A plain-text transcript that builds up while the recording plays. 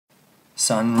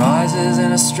Sun rises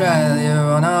in Australia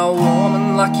on our warm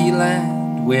and lucky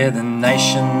land. We're the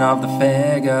nation of the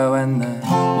fair go and the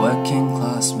working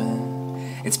class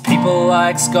man. It's people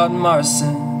like Scott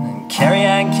Morrisson and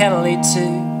Kerri-Anne Kennerley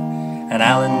too, and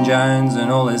Alan Jones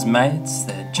and all his mates,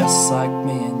 they're just like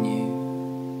me and you.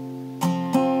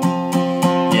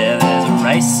 Yeah, there's a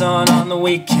race on the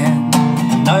weekend,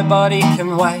 and nobody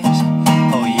can wait.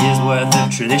 Whole year's worth of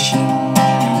tradition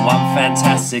in one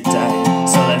fantastic day.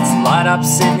 So let's light up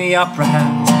Sydney Opera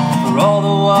House for all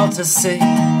the world to see.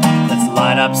 Let's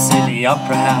light up Sydney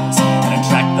Opera House and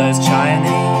attract those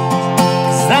Chinese,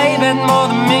 'cause they bet more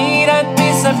than me, don't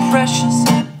be so precious.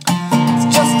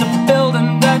 It's just a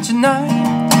building, don't you know?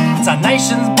 It's our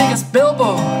nation's biggest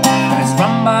billboard, and it's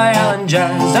run by Alan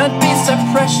Jones. Don't be so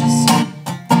precious,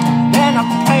 they're not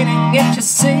painting it, you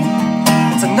see.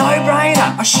 It's a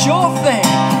no-brainer, a sure thing,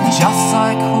 just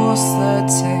like horse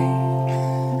 13.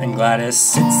 And Gladys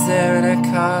sits there in her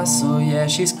castle, yeah,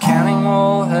 she's counting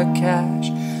all her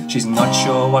cash. She's not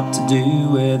sure what to do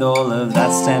with all of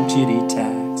that stamp duty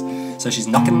tax. So she's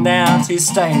knocking down 2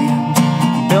 stadiums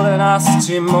and building us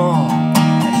 2 more.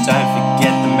 And don't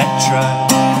forget the metro,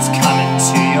 it's coming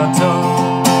to your door.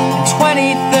 In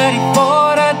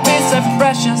 2034, don't be so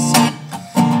precious.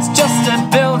 It's just a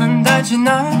building, don't you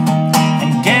know?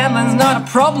 And gambling's not a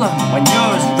problem when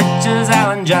you're as rich as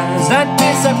Alan Jones. Don't be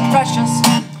so precious,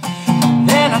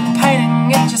 they're not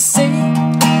painting it, you see.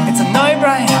 It's a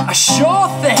no-brainer, a sure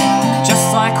thing,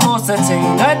 just like horse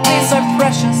 13. Don't be so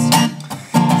precious,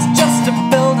 it's just a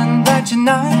building, don't you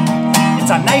know?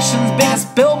 It's our nation's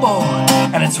biggest billboard,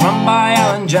 and it's run by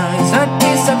Alan Jones. Don't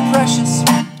be so precious,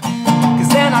 'cause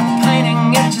they're not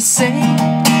painting it, you see.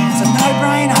 It's a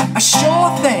no-brainer, a sure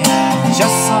thing,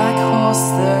 just like horse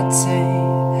 13.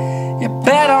 You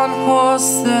bet on horse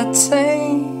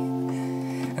 13.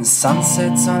 And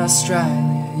sunsets on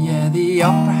Australia, yeah, the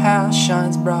Opera House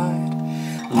shines bright,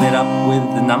 lit up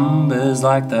with the numbers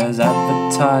like those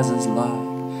advertisers like.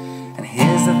 And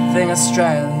here's the thing,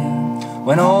 Australia,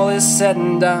 when all is said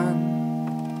and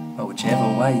done, but whichever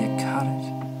way you cut it,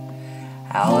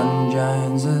 Alan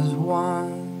Jones has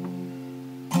won.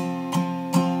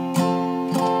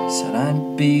 So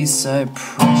don't be so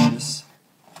precious.